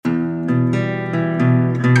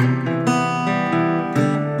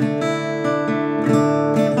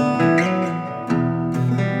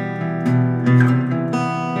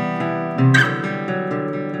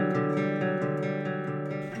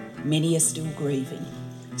grieving.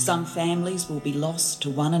 Some families will be lost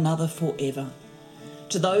to one another forever.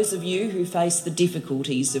 To those of you who face the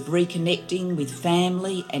difficulties of reconnecting with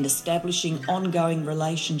family and establishing ongoing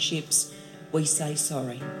relationships, we say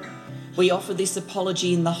sorry. We offer this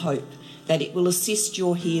apology in the hope that it will assist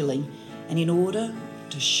your healing and in order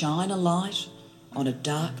to shine a light on a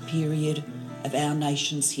dark period of our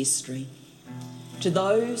nation's history. To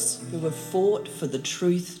those who have fought for the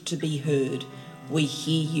truth to be heard, we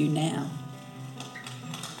hear you now.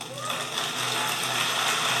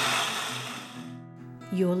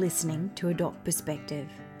 You're listening to Adopt Perspective,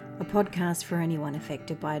 a podcast for anyone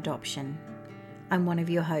affected by adoption. I'm one of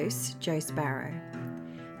your hosts, Jo Sparrow.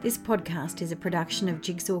 This podcast is a production of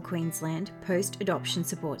Jigsaw Queensland Post-Adoption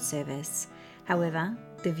Support Service. However,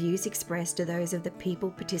 the views expressed are those of the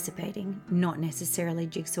people participating, not necessarily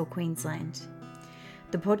Jigsaw Queensland.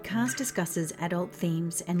 The podcast discusses adult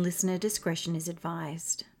themes and listener discretion is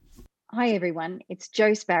advised. Hi everyone, it's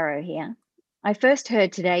Jo Sparrow here. I first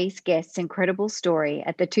heard today's guest's incredible story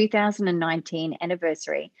at the 2019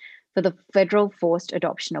 anniversary for the Federal Forced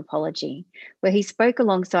Adoption Apology, where he spoke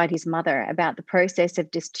alongside his mother about the process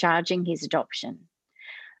of discharging his adoption.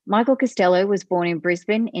 Michael Costello was born in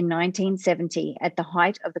Brisbane in 1970 at the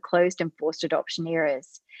height of the closed and forced adoption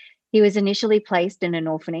eras. He was initially placed in an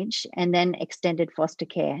orphanage and then extended foster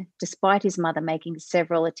care, despite his mother making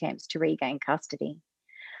several attempts to regain custody.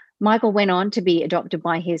 Michael went on to be adopted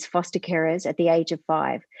by his foster carers at the age of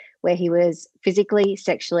 5, where he was physically,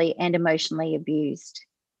 sexually, and emotionally abused.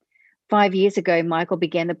 5 years ago, Michael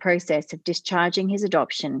began the process of discharging his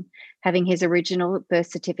adoption, having his original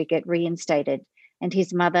birth certificate reinstated and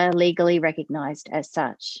his mother legally recognised as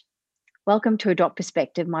such. Welcome to Adopt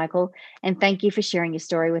Perspective, Michael, and thank you for sharing your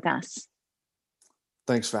story with us.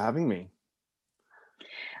 Thanks for having me.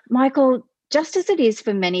 Michael, just as it is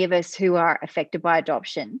for many of us who are affected by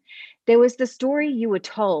adoption, there was the story you were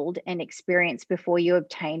told and experienced before you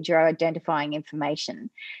obtained your identifying information.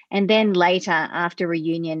 And then later, after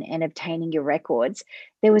reunion and obtaining your records,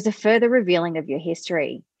 there was a further revealing of your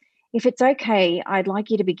history. If it's okay, I'd like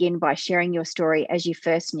you to begin by sharing your story as you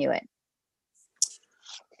first knew it.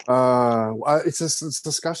 It's a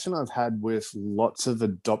discussion I've had with lots of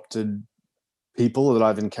adopted people that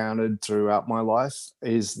I've encountered throughout my life,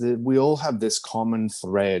 is that we all have this common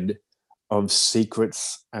thread of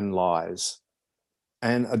secrets and lies.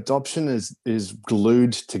 And adoption is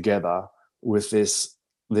glued together with this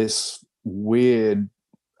weird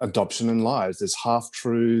adoption and lies. There's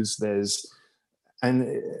half-truths,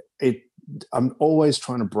 I'm always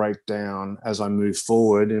trying to break down as I move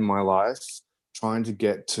forward in my life, trying to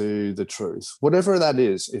get to the truth, whatever that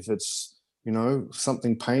is. If it's,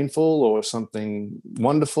 something painful or something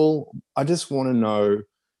wonderful, I just want to know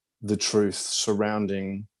the truth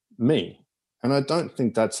surrounding me. And I don't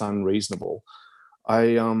think that's unreasonable.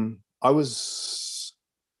 I was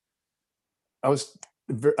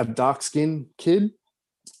a dark-skinned kid,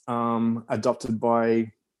 adopted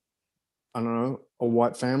by, a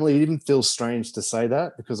white family. It even feels strange to say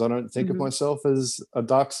that because I don't think of myself as a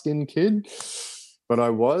dark-skinned kid. But I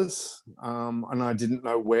was, and I didn't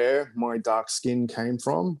know where my dark skin came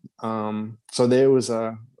from. So there's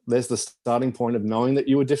the starting point of knowing that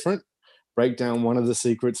you were different. Break down one of the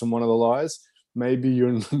secrets and one of the lies. Maybe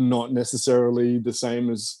you're not necessarily the same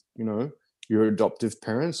as, your adoptive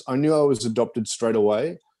parents. I knew I was adopted straight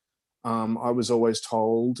away. I was always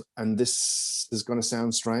told, and this is going to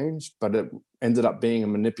sound strange, but it ended up being a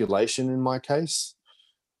manipulation in my case,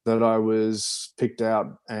 that I was picked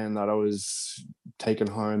out and that I was taken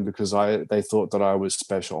home because they thought that I was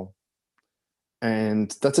special.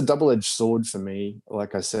 And that's a double-edged sword for me,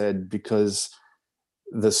 like I said, because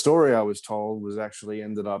the story I was told was actually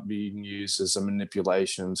ended up being used as a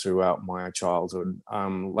manipulation throughout my childhood.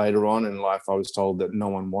 Later on in life, I was told that no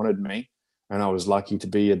one wanted me, and I was lucky to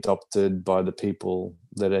be adopted by the people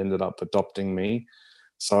that ended up adopting me.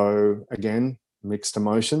 So again, mixed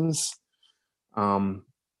emotions.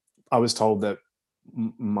 I was told that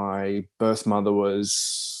my birth mother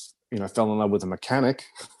was, fell in love with a mechanic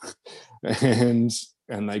and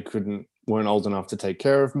they weren't old enough to take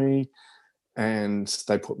care of me, and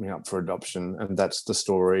they put me up for adoption. And that's the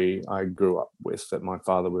story I grew up with, that my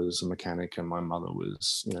father was a mechanic and my mother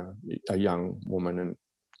was, a young woman, and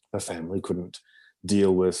her family couldn't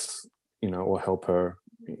deal with, or help her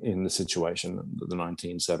in the situation in the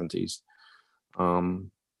 1970s.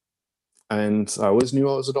 And I always knew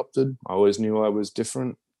I was adopted. I always knew I was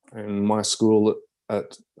different. In my school,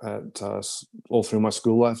 all through my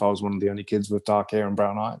school life, I was one of the only kids with dark hair and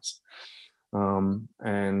brown eyes.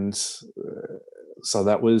 So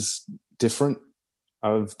that was different.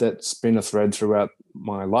 that's been a thread throughout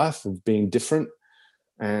my life of being different.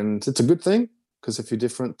 And it's a good thing, because if you're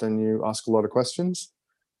different, then you ask a lot of questions.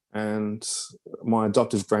 And my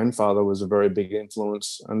adoptive grandfather was a very big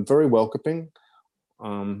influence and very welcoming.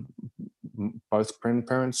 Both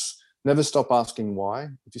grandparents never stop asking why.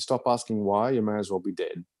 If you stop asking why, you may as well be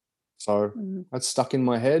dead. So that's stuck in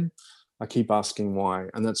my head. I keep asking why.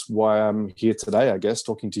 And that's why I'm here today, I guess,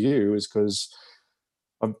 talking to you, is because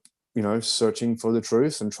I'm, searching for the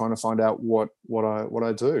truth and trying to find out what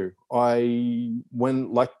I do.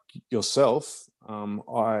 When, like yourself,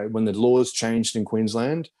 when the laws changed in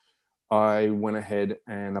Queensland, I went ahead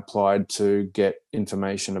and applied to get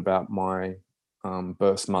information about my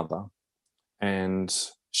birth mother. And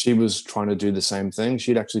she was trying to do the same thing.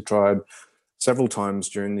 She'd actually tried several times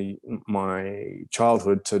during my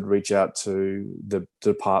childhood to reach out to the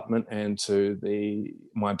department and to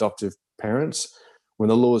my adoptive parents. When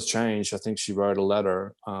the laws changed, I think she wrote a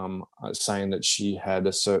letter saying that she had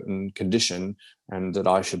a certain condition and that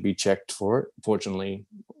I should be checked for it. Fortunately,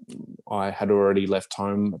 I had already left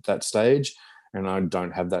home at that stage, and I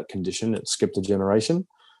don't have that condition. It skipped a generation.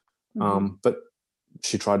 But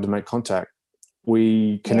she tried to make contact.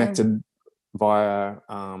 We connected via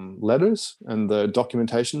letters, and the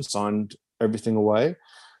documentation signed everything away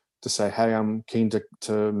to say, hey, I'm keen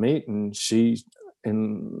to meet. And she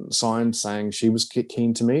signed saying she was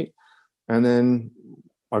keen to meet. And then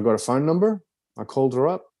I got a phone number. I called her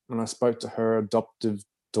up and I spoke to her adoptive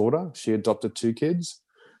daughter. She adopted 2 kids.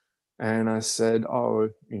 And I said, oh,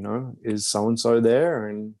 is so-and-so there?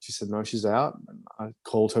 And she said, no, she's out. And I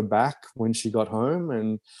called her back when she got home,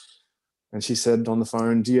 and she said on the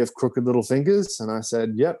phone, do you have crooked little fingers? And I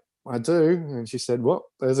said, yep, I do. And she said, well,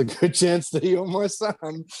 there's a good chance that you're my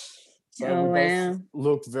son. So we both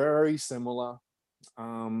looked very similar.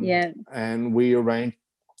 And we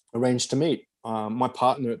arranged to meet. My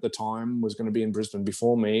partner at the time was going to be in Brisbane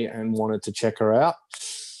before me and wanted to check her out.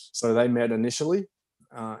 So they met initially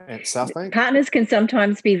at Southbank. Partners can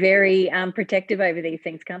sometimes be very protective over these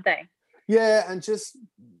things, can't they? Yeah, and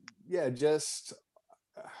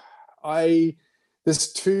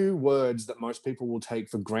there's 2 words that most people will take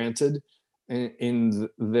for granted in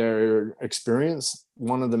their experience.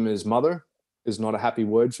 One of them is mother, is not a happy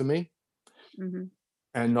word for me,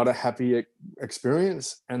 and not a happy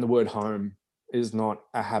experience. And the word home is not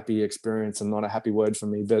a happy experience and not a happy word for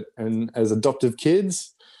me. And as adoptive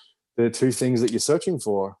kids, they're 2 things that you're searching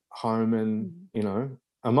for: home and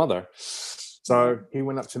a mother. So he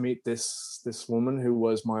went up to meet this woman who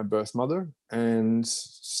was my birth mother, and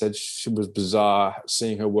said she was bizarre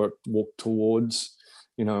seeing her walk towards,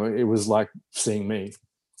 it was like seeing me.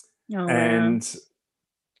 And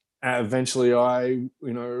eventually I,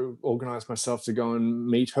 organized myself to go and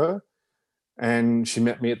meet her, and she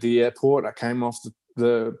met me at the airport. I came off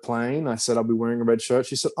the plane. I said I'll be wearing a red shirt.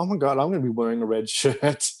 She said, oh my God, I'm going to be wearing a red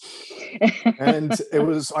shirt. And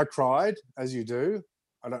I cried, as you do.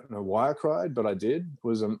 I don't know why I cried, but I did. It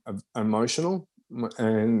was emotional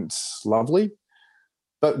and lovely,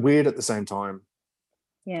 but weird at the same time.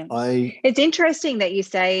 Yeah. It's interesting that you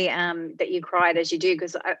say that you cried as you do,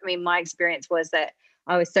 because my experience was that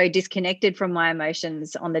I was so disconnected from my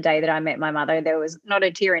emotions on the day that I met my mother. There was not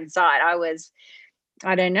a tear in sight.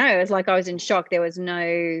 I don't know. It was like I was in shock. There was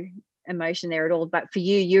no emotion there at all. But for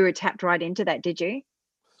you, you were tapped right into that, did you?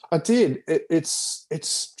 I did. It's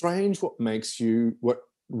strange what makes you,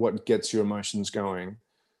 what gets your emotions going.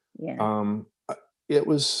 Yeah. It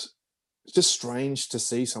was just strange to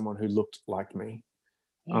see someone who looked like me.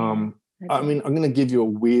 Yeah, I'm going to give you a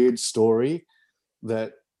weird story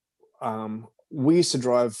that we used to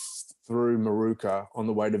drive through Maruka on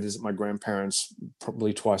the way to visit my grandparents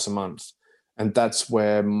probably twice a month. And that's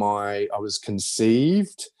where I was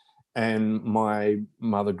conceived and my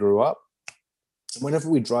mother grew up. Whenever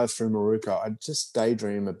we drive through Maruka, I just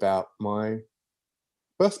daydream about my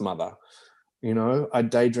birth mother. I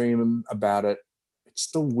daydream about it.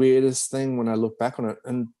 It's the weirdest thing when I look back on it.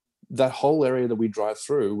 And that whole area that we drive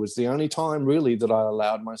through was the only time really that I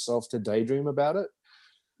allowed myself to daydream about it.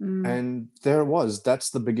 And there it was. That's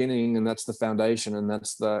the beginning, and that's the foundation, and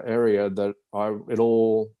that's the area that it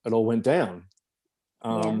all went down.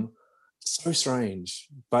 So strange.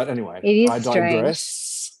 But anyway, I digress.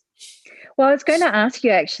 Strange. Well, I was going to ask you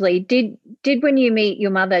actually, did when you meet your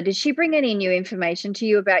mother, did she bring any new information to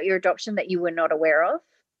you about your adoption that you were not aware of?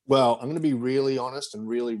 Well, I'm going to be really honest and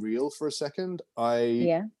really real for a second.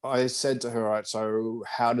 I said to her, all right, so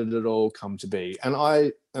how did it all come to be? And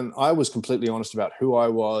I was completely honest about who I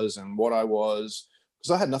was and what I was,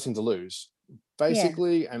 because I had nothing to lose.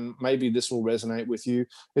 basically, and maybe this will resonate with you,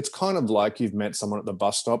 it's kind of like you've met someone at the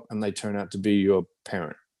bus stop and they turn out to be your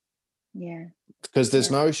parent. Yeah. Because there's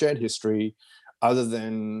no shared history other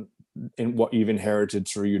than in what you've inherited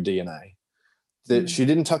through your DNA. That she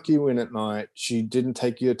didn't tuck you in at night. She didn't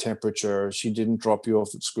take your temperature. She didn't drop you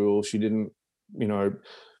off at school. She didn't,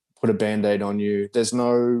 put a Band-Aid on you. There's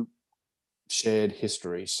no shared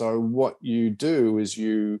history. So what you do is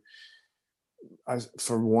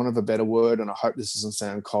for want of a better word, and I hope this doesn't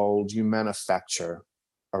sound cold, you manufacture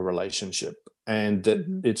a relationship, and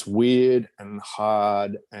that it's weird and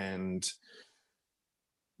hard,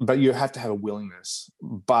 but you have to have a willingness.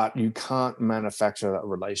 But you can't manufacture that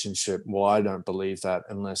relationship. Well, I don't believe that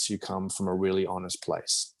unless you come from a really honest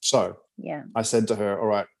place. So I said to her, all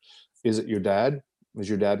right, is it your dad? Is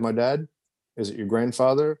your dad my dad? Is it your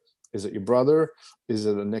grandfather? Is it your brother? Is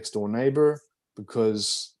it a next door neighbor?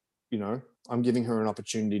 Because, I'm giving her an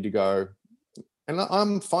opportunity to go. And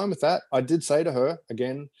I'm fine with that. I did say to her,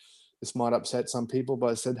 again, this might upset some people, but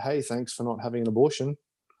I said, hey, thanks for not having an abortion,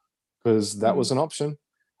 because that was an option.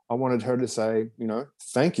 I wanted her to say,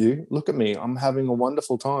 thank you. Look at me. I'm having a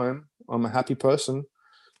wonderful time. I'm a happy person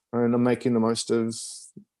and I'm making the most of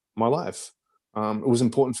my life. It was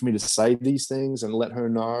important for me to say these things and let her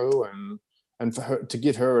know, and for her to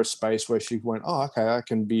give her a space where she went, oh, okay, I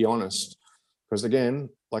can be honest. Because again,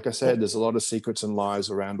 like I said, there's a lot of secrets and lies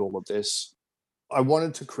around all of this. I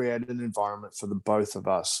wanted to create an environment for the both of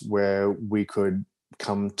us where we could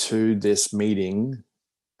come to this meeting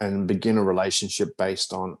and begin a relationship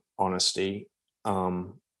based on honesty.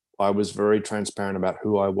 I was very transparent about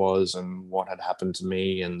who I was and what had happened to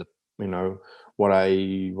me, and what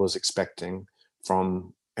I was expecting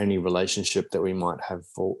from any relationship that we might have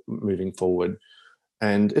moving forward.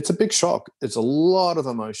 And it's a big shock. It's a lot of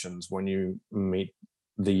emotions when you meet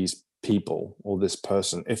these people or this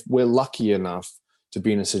person. If we're lucky enough to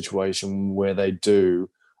be in a situation where they do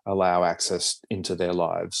allow access into their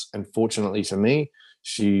lives. And fortunately for me,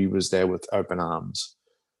 she was there with open arms.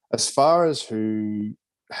 As far as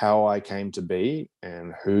how I came to be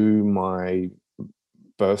and who my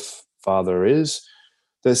birth father is,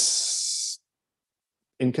 there's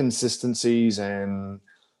inconsistencies and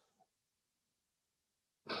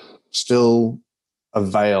still a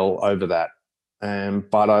veil over that.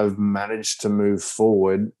 But I've managed to move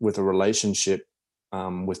forward with a relationship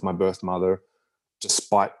with my birth mother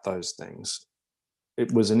despite those things.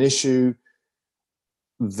 It was an issue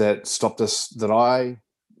that stopped us, that I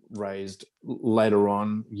raised later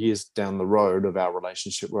on, years down the road of our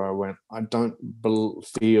relationship, where I went, I don't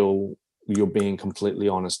feel you're being completely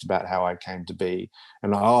honest about how I came to be.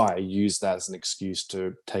 And I used that as an excuse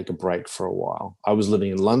to take a break for a while. I was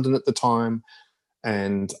living in London at the time,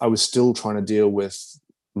 and I was still trying to deal with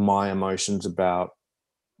my emotions about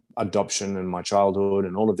adoption and my childhood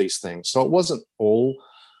and all of these things. So it wasn't all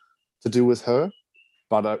to do with her,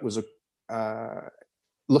 but it was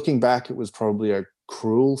looking back, it was probably a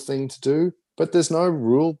cruel thing to do. But there's no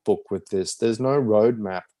rule book with this. There's no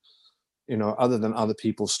roadmap, other than other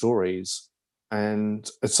people's stories. And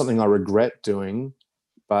it's something I regret doing,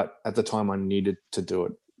 but at the time I needed to do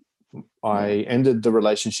it. I ended the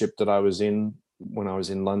relationship that I was in when I was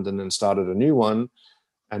in London and started a new one.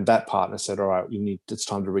 And that partner said, all right, it's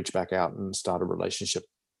time to reach back out and start a relationship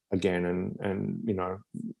again. And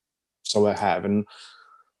so I have. And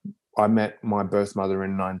I met my birth mother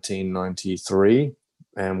in 1993,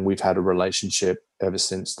 and we've had a relationship ever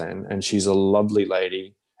since then. And she's a lovely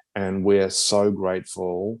lady, and we're so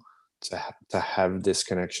grateful to have this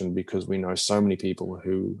connection, because we know so many people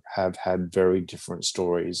who have had very different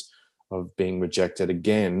stories of being rejected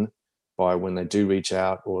again by when they do reach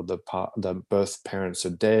out, or the birth parents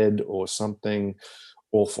are dead or something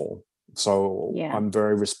awful. So I'm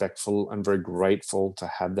very respectful and very grateful to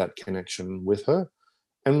have that connection with her.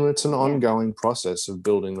 And it's an ongoing process of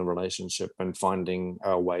building the relationship and finding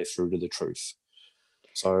our way through to the truth.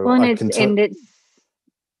 So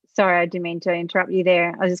sorry, I didn't mean to interrupt you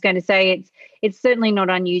there. I was just going to say it's certainly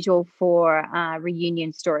not unusual for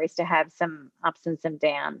reunion stories to have some ups and some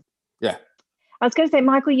downs. Yeah. I was going to say,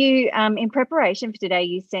 Michael, you in preparation for today,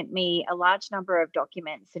 you sent me a large number of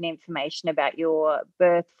documents and information about your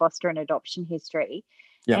birth, foster and adoption history.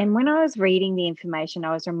 Yeah. And when I was reading the information,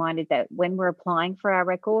 I was reminded that when we're applying for our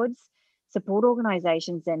records, support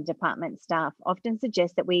organisations and department staff often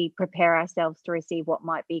suggest that we prepare ourselves to receive what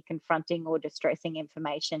might be confronting or distressing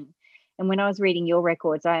information. And when I was reading your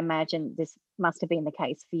records, I imagine this must have been the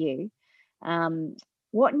case for you.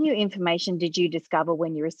 What new information did you discover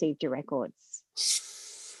when you received your records?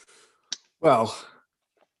 Well,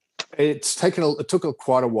 It took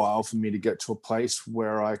quite a while for me to get to a place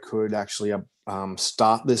where I could actually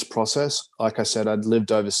start this process. Like I said, I'd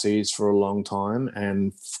lived overseas for a long time,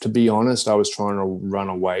 and to be honest, I was trying to run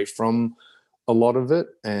away from a lot of it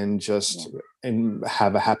and just and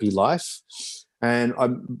have a happy life. And I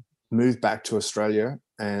moved back to Australia,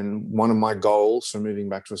 and one of my goals for moving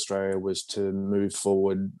back to Australia was to move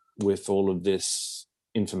forward with all of this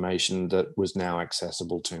information that was now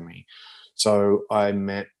accessible to me. So I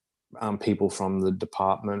met people from the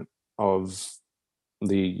Department of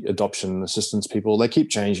the Adoption Assistance people. They keep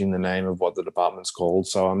changing the name of what the department's called,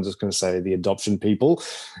 so I'm just going to say the adoption people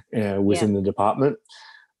within the department.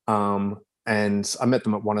 And I met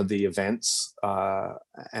them at one of the events,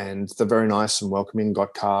 and they're very nice and welcoming,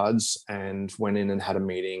 got cards, and went in and had a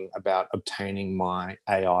meeting about obtaining my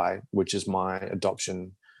AI, which is my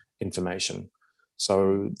adoption information.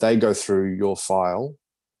 So they go through your file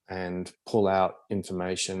and pull out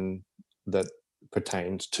information that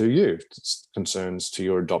pertains to you, concerns to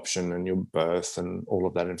your adoption and your birth and all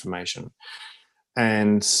of that information.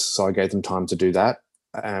 And so I gave them time to do that.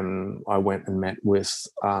 I went and met with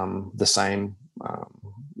the same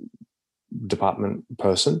department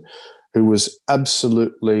person, who was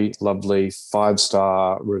absolutely lovely,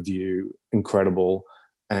 5-star review, incredible,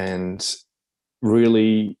 and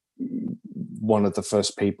really one of the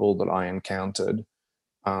first people that I encountered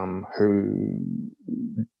who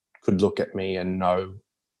could look at me and know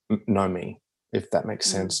me, if that makes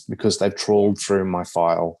sense, because they've trawled through my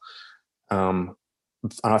file. And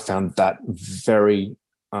I found that very,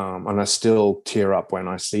 and I still tear up when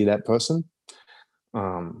I see that person.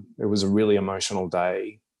 It was a really emotional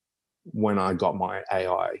day when I got my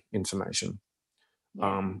AI information.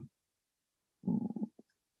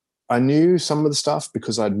 I knew some of the stuff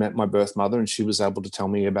because I'd met my birth mother, and she was able to tell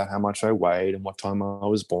me about how much I weighed and what time I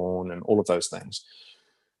was born and all of those things.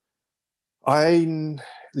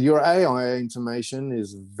 Your AI information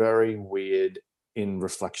is very weird in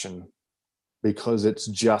reflection because it's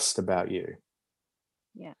just about you.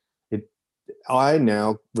 Yeah. I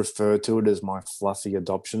now refer to it as my fluffy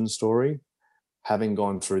adoption story, having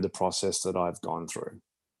gone through the process that I've gone through.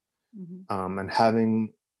 And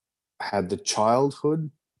having had the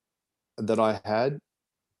childhood that I had,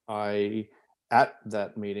 at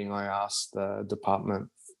that meeting, I asked the department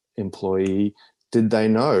employee, did they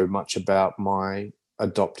know much about my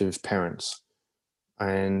adoptive parents?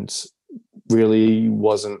 And really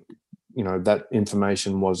wasn't, that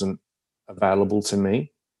information wasn't available to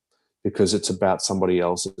me because it's about somebody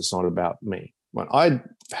else. It's not about me. But I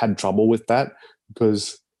had trouble with that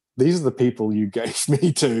because these are the people you gave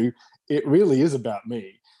me to. It really is about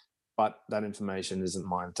me, but that information isn't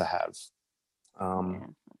mine to have.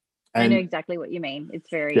 I know exactly what you mean. It's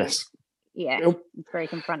very, it's very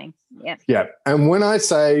confronting. Yeah. And when I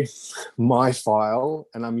say my file,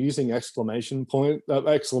 and I'm using exclamation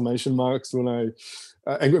marks when I,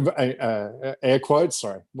 air quotes,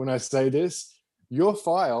 sorry, when I say this, your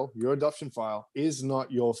file, your adoption file is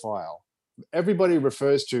not your file. Everybody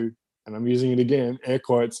refers to, and I'm using it again, air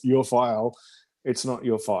quotes, your file. It's not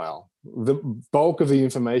your file. The bulk of the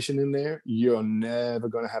information in there, you're never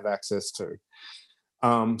going to have access to.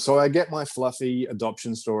 So I get my fluffy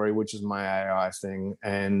adoption story, which is my AI thing,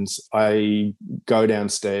 and I go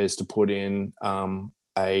downstairs to put in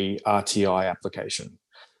a RTI application,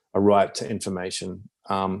 a right to information,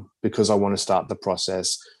 because I want to start the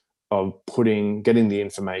process of getting the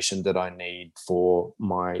information that I need for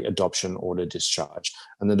my adoption order discharge.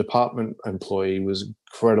 And the department employee was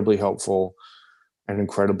incredibly helpful and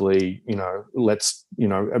incredibly,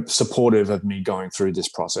 supportive of me going through this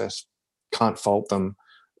process. Can't fault them.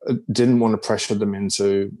 Didn't want to pressure them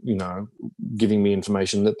into, giving me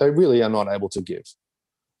information that they really are not able to give.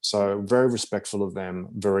 So very respectful of them,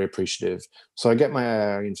 very appreciative. So I get my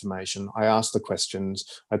AI information. I ask the questions.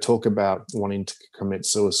 I talk about wanting to commit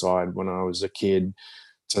suicide when I was a kid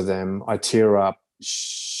to them. I tear up.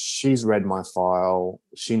 She's read my file.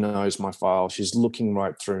 She knows my file. She's looking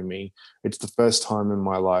right through me. It's the first time in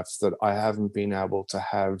my life that I haven't been able to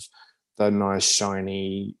have the nice,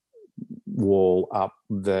 shiny wall up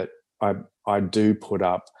that I do put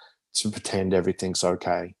up to pretend everything's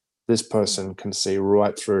okay. This person can see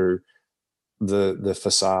right through the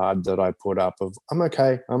facade that I put up of I'm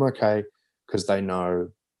okay, because they know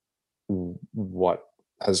what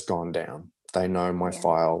has gone down. They know my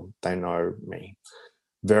file. They know me.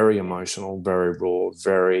 Very emotional, very raw,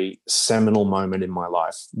 very seminal moment in my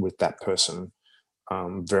life with that person.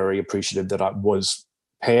 Very appreciative that I was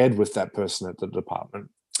paired with that person at the department.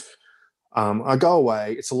 I go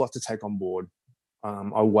away. It's a lot to take on board.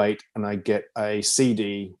 I wait and I get a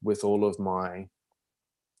CD with all of my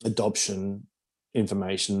adoption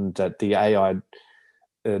information that the AI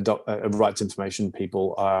rights information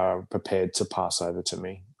people are prepared to pass over to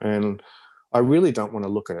me. And I really don't want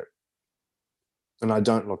to look at it. And I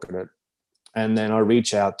don't look at it. And then I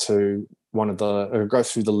reach out to go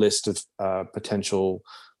through the list of potential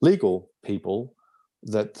legal people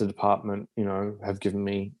that the department, have given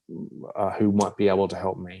me who might be able to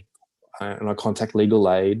help me. And I contact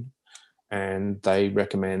legal aid, and they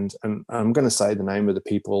recommend, and I'm going to say the name of the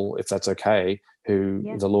people, if that's okay,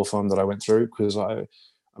 the law firm that I went through, because I'm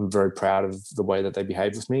very proud of the way that they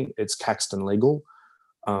behaved with me. It's Caxton Legal.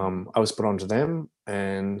 I was put onto them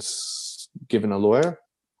and given a lawyer,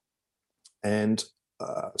 and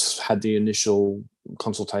had the initial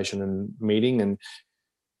consultation and meeting,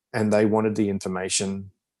 and they wanted the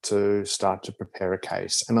information to start to prepare a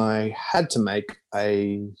case. And I had to make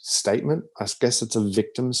a statement. I guess it's a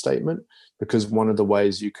victim statement, because one of the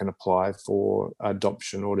ways you can apply for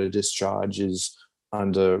adoption order discharge is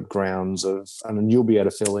under grounds of, and you'll be able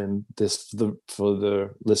to fill in this for the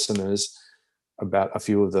listeners about a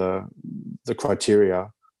few of the criteria.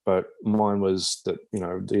 But mine was that,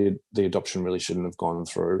 the adoption really shouldn't have gone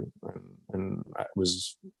through, and it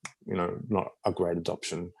was, not a great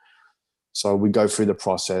adoption. So we go through the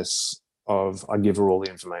process of, I give her all the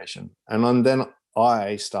information, and then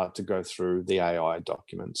I start to go through the AI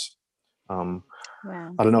documents. Wow.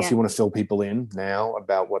 I don't know if you want to fill people in now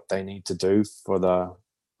about what they need to do for the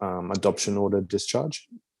adoption order discharge.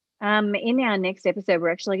 In our next episode,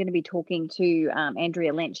 we're actually going to be talking to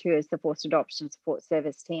Andrea Lynch, who is the Forced Adoption Support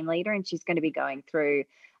Service team leader, and she's going to be going through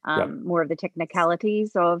more of the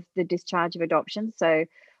technicalities of the discharge of adoption. So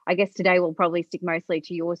I guess today we'll probably stick mostly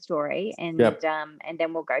to your story, and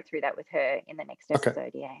then we'll go through that with her in the next episode.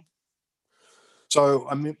 Okay. Yeah. So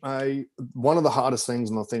one of the hardest things,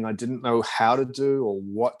 and the thing I didn't know how to do or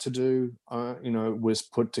what to do, was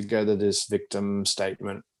put together this victim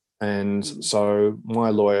statement. And so my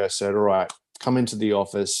lawyer said, all right, come into the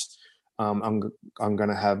office. I'm going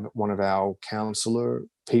to have one of our counselor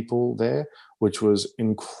people there, which was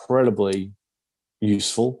incredibly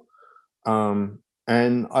useful.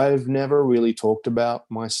 And I've never really talked about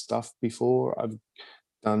my stuff before. I've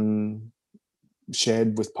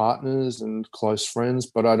shared with partners and close friends,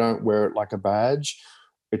 but I don't wear it like a badge.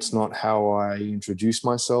 It's not how I introduce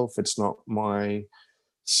myself. It's not my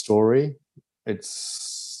story.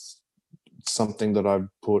 It's something that I've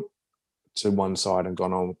put to one side and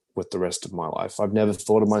gone on with the rest of my life. I've never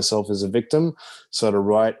thought of myself as a victim, so to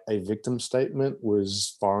write a victim statement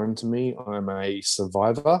was foreign to me. I'm a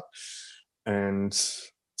survivor, and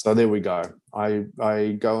so there we go.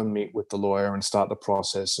 I go and meet with the lawyer and start the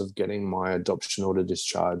process of getting my adoption order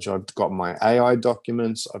discharge. I've got my AI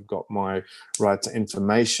documents. I've got my right to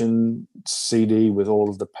information CD with all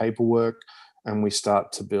of the paperwork, and we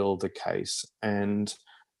start to build a case. And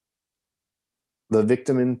the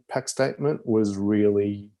victim impact statement was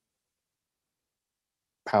really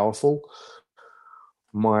powerful.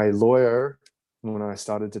 My lawyer, when I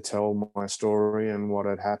started to tell my story and what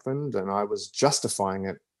had happened, and I was justifying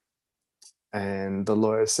it, and the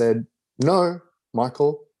lawyer said, no,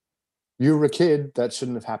 Michael, you were a kid, that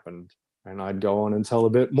shouldn't have happened. And I'd go on and tell a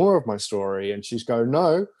bit more of my story, and she'd go,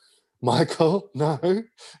 no, Michael, no,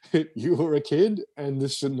 you were a kid and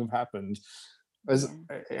this shouldn't have happened. As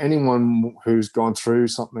anyone who's gone through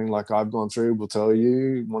something like I've gone through will tell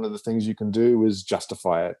you, one of the things you can do is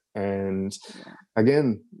justify it. And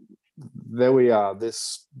again, there we are.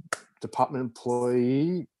 This department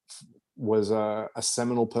employee was a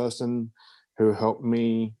seminal person who helped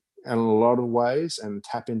me in a lot of ways and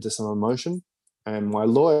tap into some emotion. And my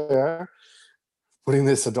lawyer, putting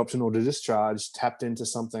this adoption order discharge, tapped into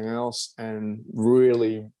something else, and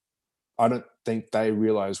really, I don't think they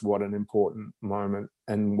realized what an important moment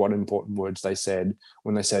and what important words they said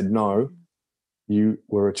when they said, no, you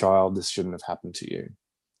were a child, this shouldn't have happened to you.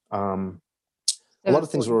 A lot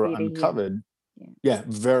of things were uncovered. Yeah,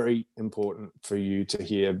 very important for you to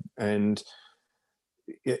hear. And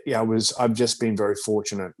I've just been very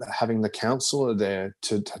fortunate having the counselor there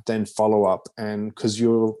to then follow up, and because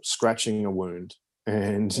you're scratching a wound,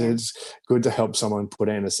 and it's good to help someone put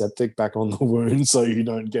antiseptic back on the wound so you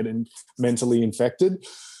don't get mentally infected.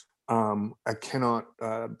 I cannot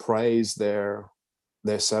praise their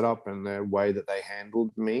setup and their way that they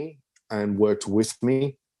handled me and worked with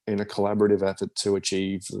me in a collaborative effort to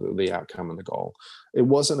achieve the outcome and the goal. It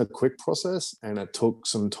wasn't a quick process, and it took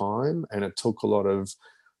some time, and it took a lot of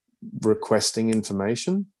requesting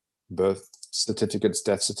information, birth certificates,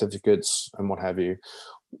 death certificates, and what have you.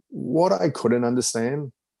 What I couldn't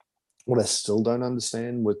understand, what I still don't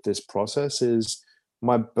understand with this process, is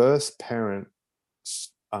my birth parent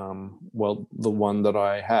Well, the one that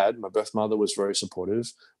I had, my birth mother was very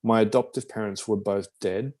supportive. My adoptive parents were both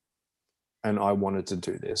dead, and I wanted to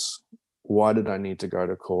do this. Why did I need to go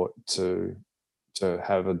to court to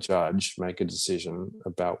have a judge make a decision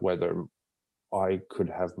about whether I could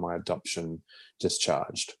have my adoption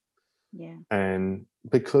discharged? Yeah. And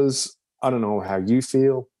because I don't know how you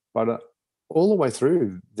feel, but all the way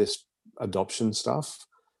through this adoption stuff,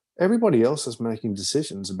 everybody else is making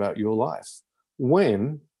decisions about your life.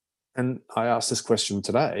 When, and I asked this question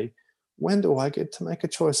today, when do I get to make a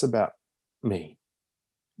choice about me?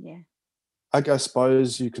 Yeah. I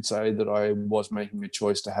suppose you could say that I was making a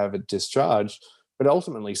choice to have it discharged, but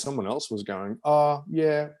ultimately someone else was going, oh,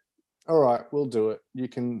 yeah, all right, we'll do it.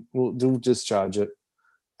 We'll discharge it.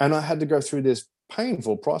 And I had to go through this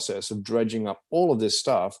painful process of dredging up all of this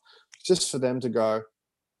stuff just for them to go,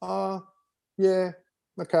 oh, yeah,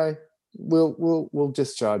 okay, we'll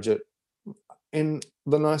discharge it in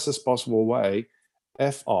the nicest possible way.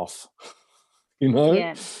 F off, you know?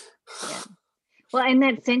 Yeah. Yeah. Well, and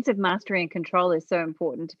that sense of mastery and control is so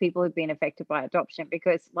important to people who've been affected by adoption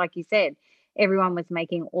because, like you said, everyone was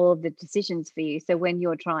making all of the decisions for you. So when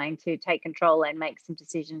you're trying to take control and make some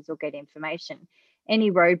decisions or get information,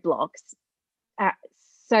 any roadblocks are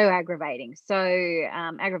so aggravating. So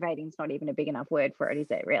aggravating is not even a big enough word for it,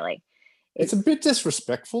 is it really? It's a bit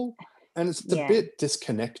disrespectful and it's a bit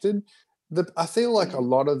disconnected. I feel like a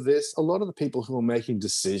lot of the people who are making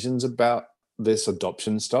decisions about this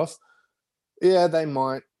adoption stuff, they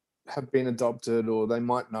might have been adopted, or they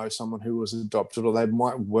might know someone who was adopted, or they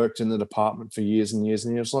might have worked in the department for years and years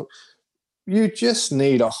and years. Look, you just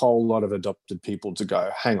need a whole lot of adopted people to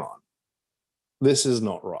go, hang on, this is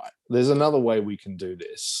not right. There's another way we can do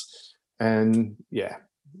this. And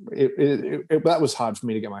that was hard for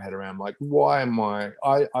me to get my head around. Like, why am I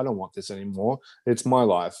don't want this anymore. It's my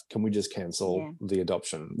life. Can we just cancel the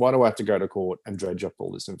adoption? Why do I have to go to court and dredge up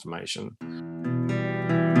all this information?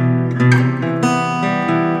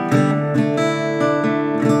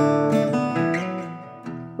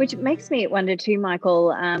 Which makes me wonder too,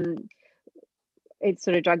 Michael, it's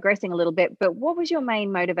sort of digressing a little bit, but what was your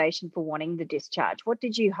main motivation for wanting the discharge? What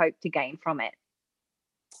did you hope to gain from it?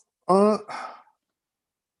 I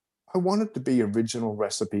wanted to be original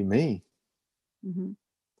recipe me. Mm-hmm.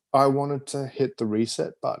 I wanted to hit the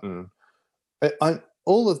reset button.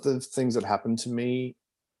 All of the things that happened to me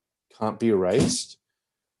can't be erased.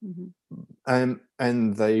 Mm-hmm.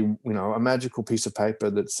 And they, a magical piece of paper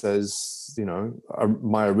that says,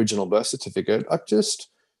 my original birth certificate.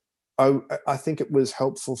 I think it was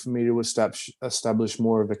helpful for me to establish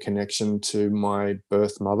more of a connection to my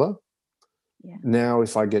birth mother. Yeah. Now,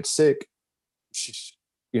 if I get sick,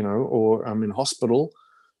 or I'm in hospital,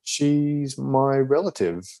 she's my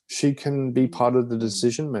relative. She can be part of the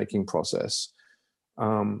decision-making process.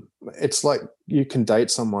 It's like you can date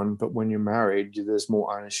someone, but when you're married, there's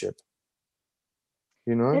more ownership.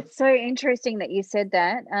 That's so interesting that you said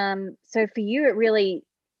that. So for you, it really,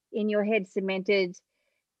 in your head, cemented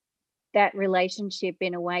that relationship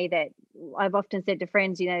in a way that I've often said to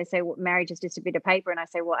friends, they say, well, marriage is just a bit of paper. And I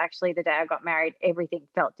say, well, actually, the day I got married, everything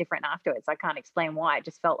felt different afterwards. I can't explain why. It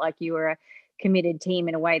just felt like you were a committed team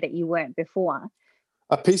in a way that you weren't before.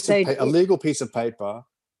 A legal piece of paper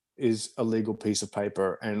is a legal piece of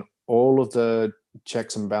paper, and all of the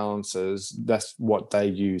checks and balances, that's what they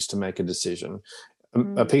use to make a decision.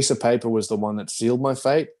 A piece of paper was the one that sealed my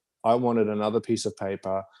fate. I wanted another piece of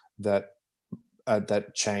paper that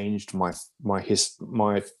changed my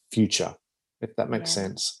future, if that makes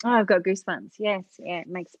sense. Oh, I've got goosebumps. Yes, it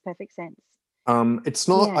makes perfect sense. It's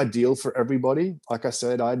not ideal for everybody. Like I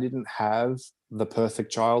said, I didn't have the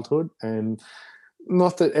perfect childhood, and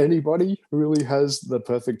not that anybody really has the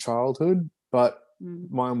perfect childhood, but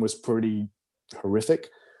mine was pretty horrific,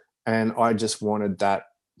 and I just wanted that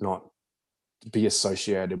not to be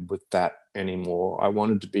associated with that anymore. I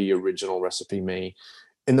wanted to be original recipe me.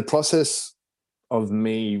 In the process of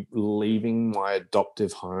me leaving my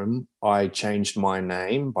adoptive home, I changed my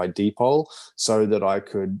name by default so that I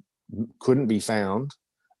couldn't be found,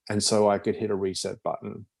 and so I could hit a reset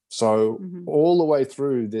button. So all the way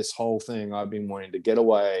through this whole thing, I've been wanting to get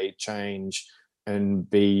away, change, and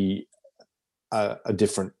be a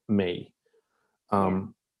different me.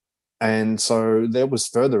 And so there was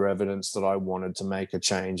further evidence that I wanted to make a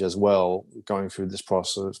change as well, going through this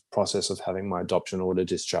process of having my adoption order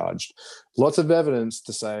discharged. Lots of evidence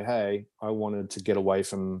to say, hey, I wanted to get away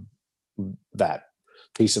from that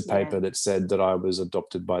piece of paper that said that I was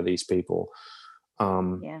adopted by these people.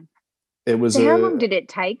 It was. So how long did it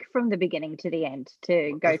take from the beginning to the end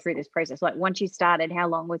to go through this process? Like once you started, how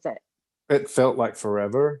long was it? It felt like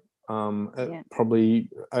forever. probably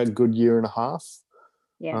a good year and a half.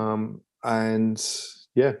 Yeah. And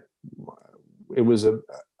yeah, it was a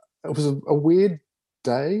weird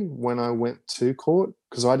day when I went to court,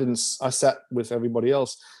 because I sat with everybody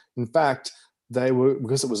else. In fact,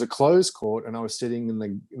 because it was a closed court and I was sitting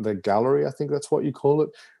in the gallery, I think that's what you call it.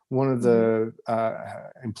 One of the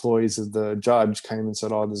employees of the judge came and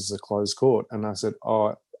said, "Oh, this is a closed court." And I said,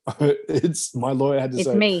 "Oh, it's my lawyer had to It's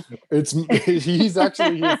say me. He's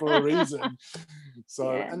actually here for a reason."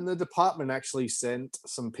 So, Yeah. and the department actually sent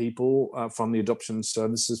some people from the adoption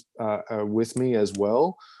services with me as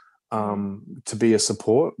well, to be a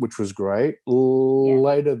support, which was great.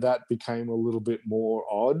 Later, that became a little bit more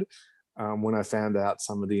odd when I found out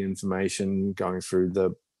some of the information going through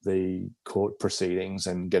the court proceedings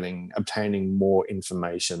and obtaining more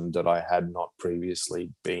information that I had not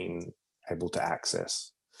previously been able to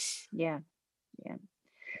access. Yeah.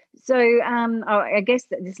 So I guess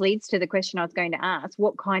that this leads to the question I was going to ask.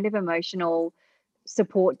 What kind of emotional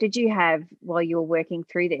support did you have while you were working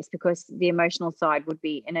through this? Because the emotional side would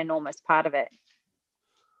be an enormous part of it.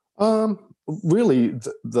 Really,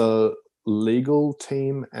 the legal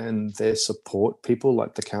team and their support people,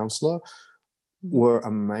 like the counselor, were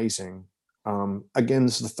amazing. Again,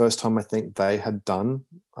 this is the first time I think they had done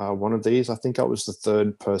one of these. I think I was the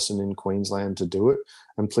third person in Queensland to do it.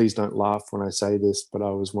 And please don't laugh when I say this, but I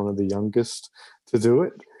was one of the youngest to do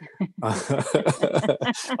it.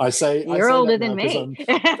 You're older than me.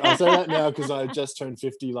 I say that now because I just turned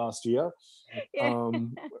 50 last year.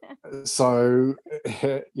 So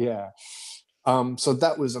yeah. So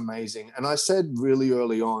that was amazing. And I said really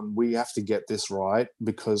early on, we have to get this right,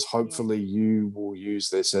 because hopefully you will use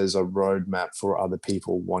this as a roadmap for other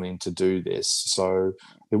people wanting to do this. So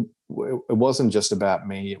it wasn't just about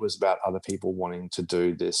me, it was about other people wanting to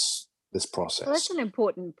do this process. Well, that's an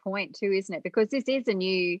important point too, isn't it? Because this is a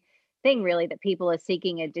new thing really, that people are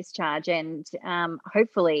seeking a discharge, and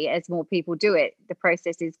hopefully as more people do it, the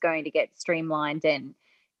process is going to get streamlined and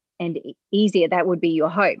easier. That would be your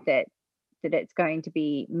hope, that it's going to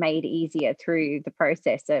be made easier through the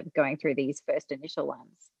process of going through these first initial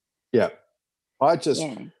ones. Yeah. I just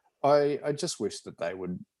wish that they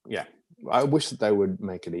would, I wish that they would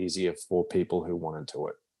make it easier for people who want to do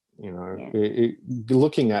it. You know,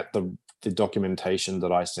 looking at the documentation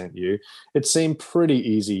that I sent you, it seemed pretty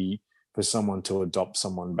easy for someone to adopt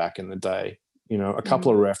someone back in the day. You know, a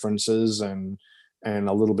couple of references and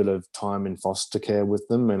a little bit of time in foster care with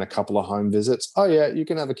them and a couple of home visits. Oh yeah, you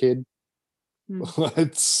can have a kid.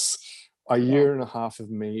 It's a year and a half of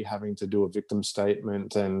me having to do a victim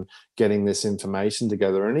statement and getting this information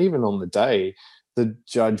together. And even on the day, the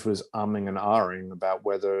judge was umming and ahhing about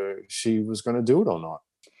whether she was going to do it or not.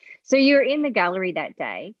 So you're in the gallery that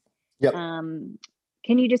day. Yep. Can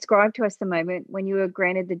you describe to us the moment when you were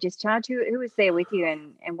granted the discharge? Who was there with you,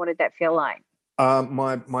 and what did that feel like?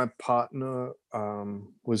 My partner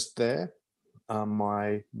was there.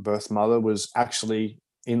 My birth mother was actually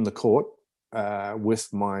in the court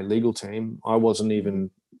with my legal team. I wasn't even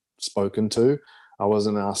spoken to. I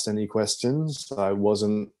wasn't asked any questions. I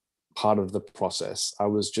wasn't part of the process. I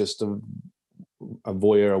was just a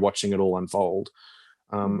voyeur watching it all unfold.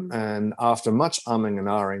 And after much umming and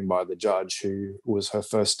ahhing by the judge, who was her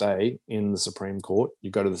first day in the Supreme Court,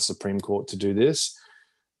 you go to the Supreme Court to do this,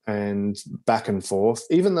 and back and forth,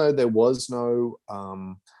 even though there was no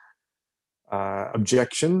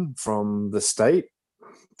objection from the state,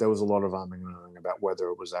 there was a lot of umming and ahhing about whether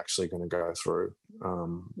it was actually going to go through,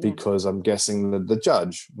 because I'm guessing that the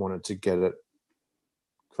judge wanted to get it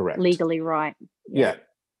correct. Legally right. Yeah.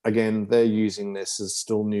 Again, they're using this as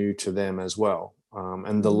still new to them as well.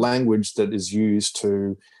 And the language that is used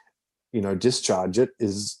to, discharge it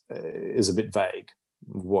is a bit vague.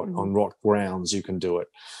 On what grounds you can do it.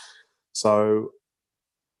 So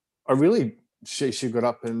she got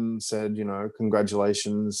up and said,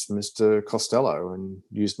 congratulations, Mr. Costello, and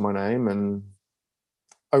used my name. And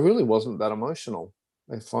I really wasn't that emotional,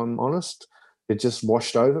 if I'm honest. It just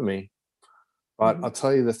washed over me. But I'll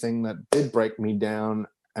tell you, the thing that did break me down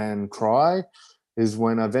and cry is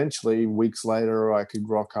when eventually, weeks later, I could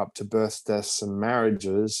rock up to birth, deaths and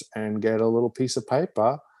marriages and get a little piece of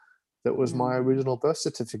paper that was my original birth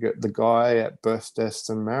certificate. The guy at birth, deaths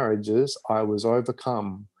and marriages, I was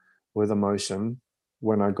overcome with emotion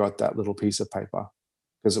when I got that little piece of paper,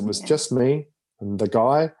 because it was just me and the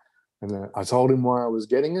guy. And I told him why I was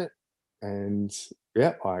getting it. And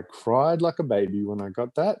I cried like a baby when I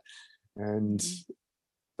got that. And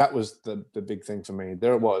that was the big thing for me.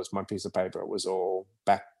 There it was, my piece of paper. It was all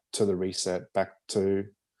back to the reset, back to,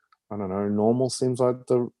 I don't know, normal seems like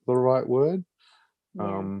the right word.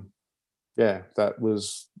 That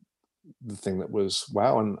was the thing that was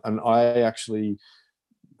wow. And I actually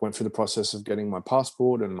went through the process of getting my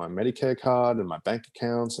passport and my Medicare card and my bank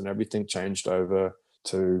accounts, and everything changed over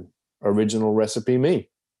to original recipe me.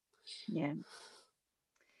 Yeah.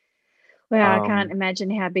 Well, I can't imagine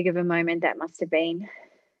how big of a moment that must have been.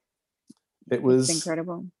 It's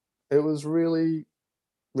incredible. It was really,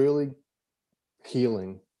 really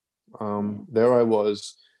healing. There I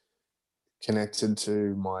was, connected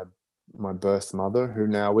to my birth mother, who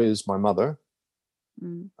now is my mother,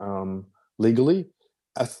 legally.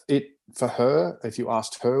 For her, if you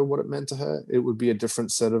asked her what it meant to her, it would be a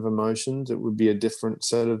different set of emotions. It would be a different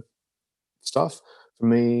set of stuff. For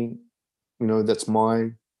me, that's my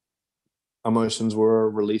emotions were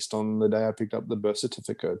released on the day I picked up the birth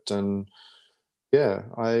certificate. And yeah,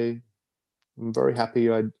 I'm very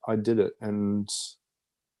happy I did it. And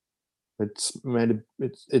it's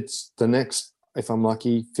the next, if I'm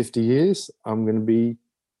lucky, 50 years, I'm going to be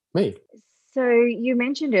me. So you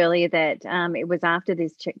mentioned earlier that it was after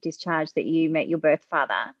this discharge that you met your birth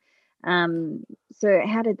father. So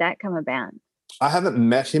how did that come about? I haven't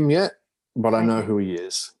met him yet, but I know who he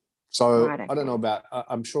is. So Right, okay. I don't know about,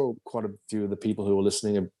 I'm sure quite a few of the people who are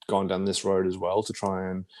listening have gone down this road as well to try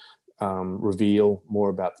and reveal more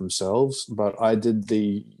about themselves. But I did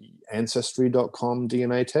the Ancestry.com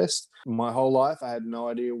DNA test. My whole life, I had no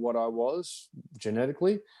idea what I was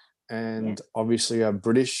genetically. And obviously a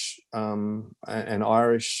British and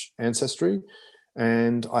Irish ancestry,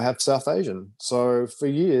 and I have South Asian. So for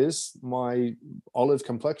years, my olive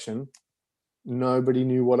complexion, nobody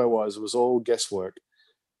knew what I was. It was all guesswork.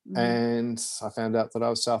 And I found out that I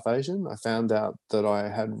was South Asian. I found out that I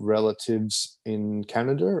had relatives in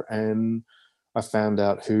Canada, and I found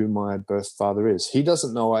out who my birth father is. He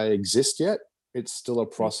doesn't know I exist yet. It's still a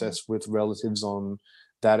process with relatives on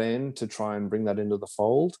that end to try and bring that into the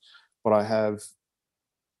fold. But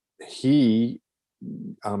he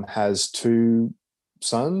has 2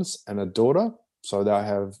 sons and a daughter. So I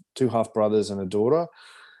have 2 half brothers and a daughter.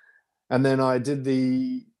 And then I did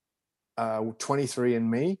the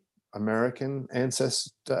 23andMe American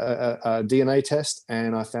ancestor DNA test,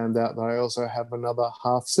 and I found out that I also have another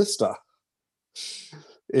half sister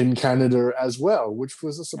in Canada as well, which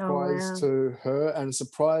was a surprise to her and a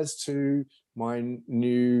surprise to my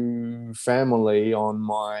new family on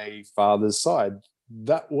my father's side.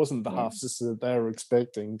 That wasn't the half sister that they were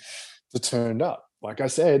expecting to turn up. Like I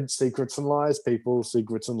said, secrets and lies, people,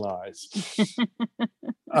 secrets and lies.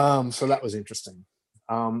 So that was interesting.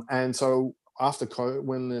 And so after COVID,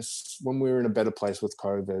 when we were in a better place with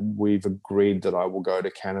COVID, we've agreed that I will go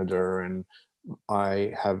to Canada, and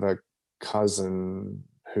I have a cousin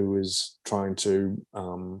who is trying to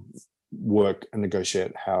work and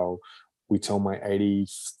negotiate how we tell my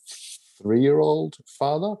 83-year-old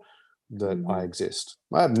father that I exist.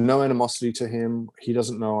 I have no animosity to him. He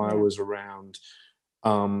doesn't know I was around.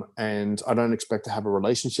 And I don't expect to have a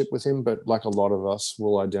relationship with him, but like a lot of us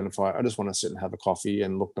will identify, I just want to sit and have a coffee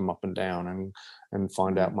and look them up and down and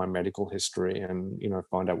find out my medical history and,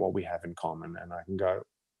 find out what we have in common. And I can go,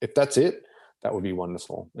 if that's it, that would be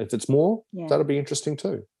wonderful. If it's more, that'll be interesting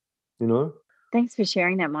too, Thanks for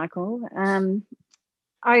sharing that, Michael.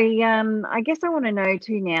 I guess I want to know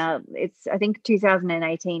too now, I think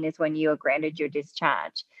 2018 is when you were granted your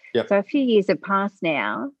discharge. Yep. So a few years have passed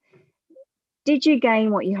now. Did you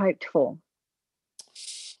gain what you hoped for?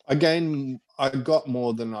 I got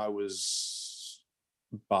more than I was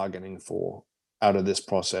bargaining for out of this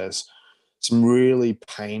process. Some really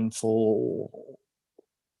painful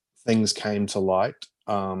things came to light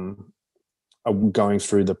going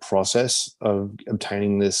through the process of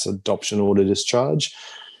obtaining this adoption order discharge.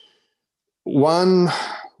 One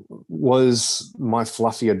was my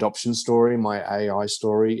fluffy adoption story. My AI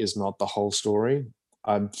story is not the whole story.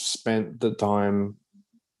 I've spent the time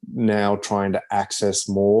now trying to access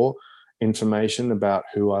more information about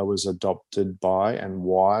who I was adopted by and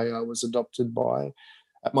why I was adopted by.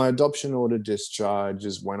 At my adoption order discharge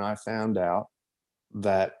is when I found out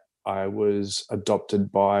that I was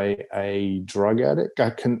adopted by a drug addict,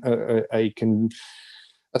 a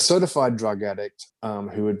certified drug addict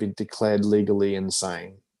who had been declared legally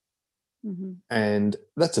insane. And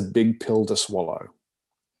that's a big pill to swallow.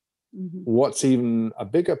 What's even a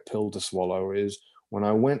bigger pill to swallow is when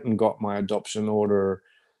I went and got my adoption order,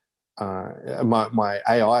 my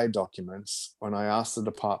AI documents, when I asked the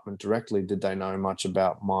department directly, did they know much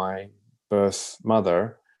about my birth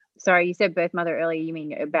mother? Sorry, you said birth mother earlier. You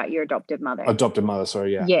mean about your adoptive mother? Adoptive mother,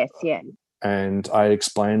 sorry, yeah. Yes, yeah. And I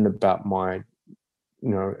explained about my,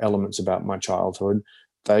 elements about my childhood.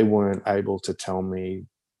 They weren't able to tell me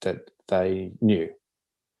that they knew.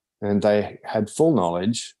 And they had full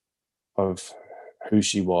knowledge of who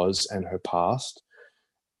she was and her past.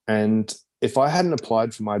 And if I hadn't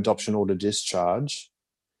applied for my adoption order discharge,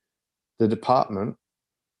 the department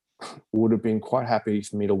would have been quite happy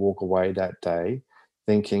for me to walk away that day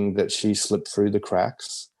thinking that she slipped through the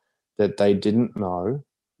cracks, that they didn't know.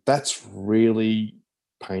 That's really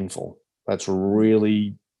painful. That's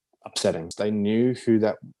really upsetting. They knew who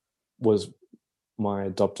that was, my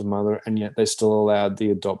adopted mother, and yet they still allowed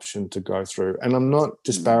the adoption to go through. And I'm not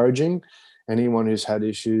disparaging anyone who's had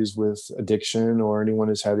issues with addiction or anyone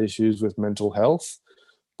who's had issues with mental health,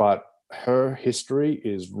 but her history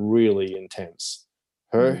is really intense.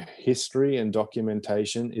 Her history and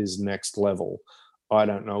documentation is next level. I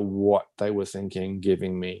don't know what they were thinking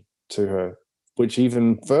giving me to her, which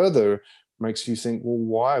even further makes you think, well,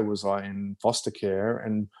 why was I in foster care,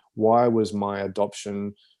 and why was my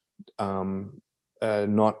adoption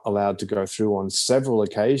not allowed to go through on several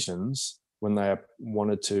occasions when they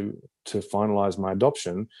wanted to finalize my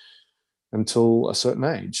adoption until a certain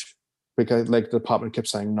age? Because like the department kept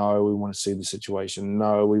saying, no, we want to see the situation.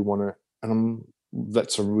 No, we want to, and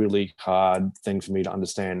that's a really hard thing for me to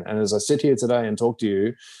understand. And as I sit here today and talk to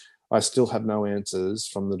you, I still have no answers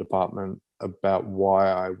from the department about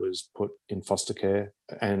why I was put in foster care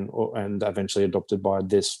and eventually adopted by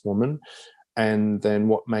this woman. And then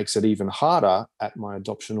what makes it even harder, at my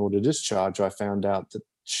adoption order discharge, I found out that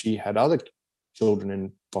she had other children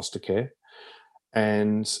in foster care.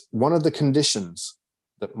 And one of the conditions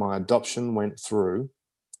that my adoption went through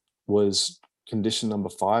was condition number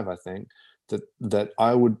 5, I think, that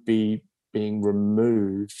I would be being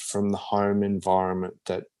removed from the home environment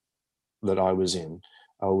that I was in.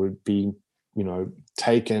 I would be,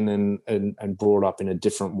 taken and brought up in a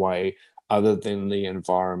different way other than the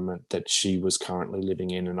environment that she was currently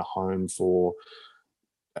living in a home for,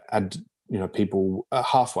 people, a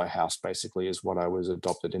halfway house basically is what I was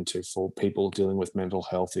adopted into, for people dealing with mental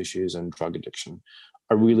health issues and drug addiction.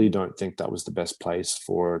 I really don't think that was the best place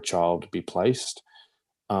for a child to be placed.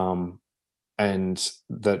 And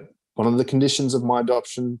that one of the conditions of my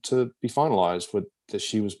adoption to be finalized was that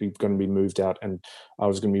she was going to be moved out and I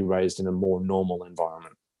was going to be raised in a more normal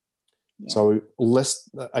environment. Yeah. So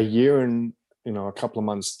a year and a couple of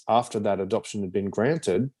months after that adoption had been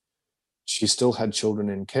granted, she still had children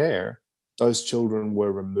in care. Those children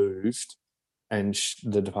were removed, and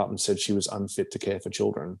the department said she was unfit to care for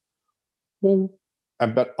children. Well,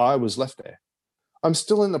 but I was left there. I'm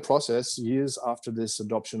still in the process, years after this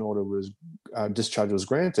adoption order discharge was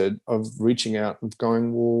granted, of reaching out and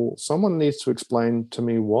going, well, someone needs to explain to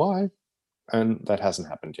me why. And that hasn't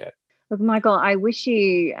happened yet. Look, Michael, I wish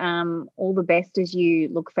you all the best as you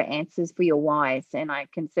look for answers for your whys. And I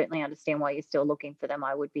can certainly understand why you're still looking for them.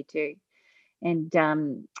 I would be too. And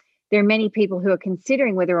there are many people who are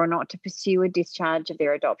considering whether or not to pursue a discharge of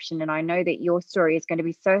their adoption. And I know that your story is going to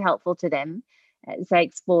be so helpful to them as they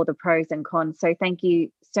explore the pros and cons. So thank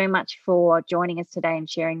you so much for joining us today and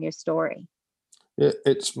sharing your story. Yeah,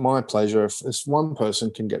 it's my pleasure. If one person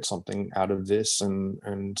can get something out of this and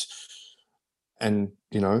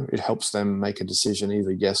it helps them make a decision,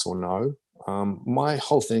 either yes or no. My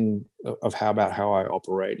whole thing of how I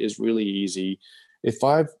operate is really easy. If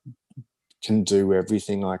I can do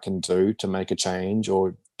everything I can do to make a change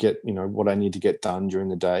or get, what I need to get done during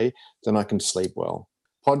the day, then I can sleep well.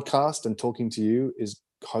 Podcast and talking to you is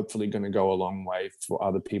hopefully going to go a long way for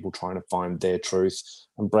other people trying to find their truth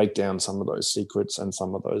and break down some of those secrets and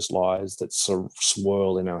some of those lies that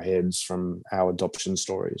swirl in our heads from our adoption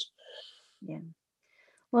stories. Yeah.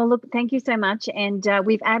 Well, look, thank you so much. And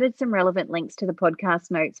we've added some relevant links to the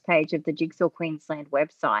podcast notes page of the Jigsaw Queensland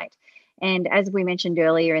website. And as we mentioned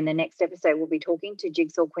earlier, in the next episode, we'll be talking to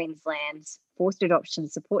Jigsaw Queensland's Forced Adoption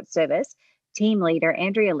Support Service team leader,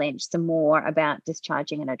 Andrea Lynch, some more about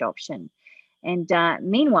discharging an adoption. And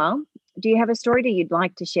meanwhile, do you have a story that you'd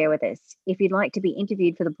like to share with us? If you'd like to be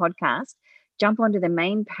interviewed for the podcast, jump onto the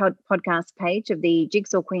main podcast page of the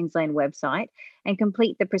Jigsaw Queensland website and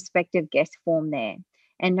complete the prospective guest form there.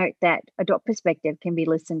 And note that Adopt Perspective can be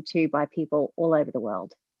listened to by people all over the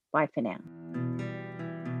world. Bye for now.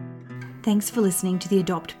 Thanks for listening to the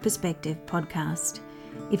Adopt Perspective podcast.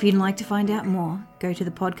 If you'd like to find out more, go to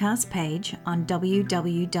the podcast page on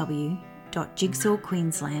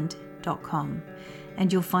www.jigsawqueensland.com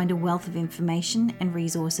and you'll find a wealth of information and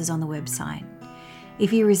resources on the website.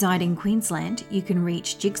 If you reside in Queensland, you can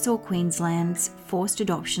reach Jigsaw Queensland's Forced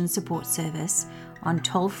Adoption Support Service on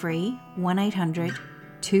toll-free 1800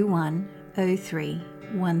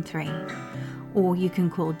 210313, or you can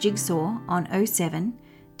call Jigsaw on 07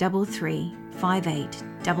 33 58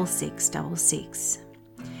 6666.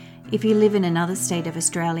 If you live in another state of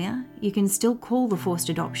Australia, you can still call the Forced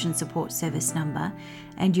Adoption Support Service number,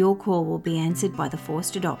 and your call will be answered by the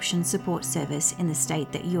Forced Adoption Support Service in the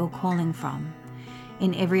state that you're calling from.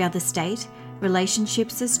 In every other state,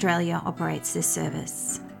 Relationships Australia operates this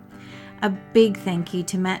service. A big thank you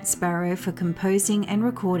to Matt Sparrow for composing and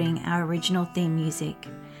recording our original theme music.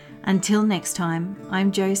 Until next time, I'm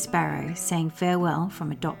Jo Sparrow saying farewell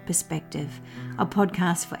from Adopt Perspective, a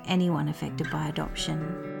podcast for anyone affected by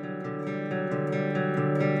adoption.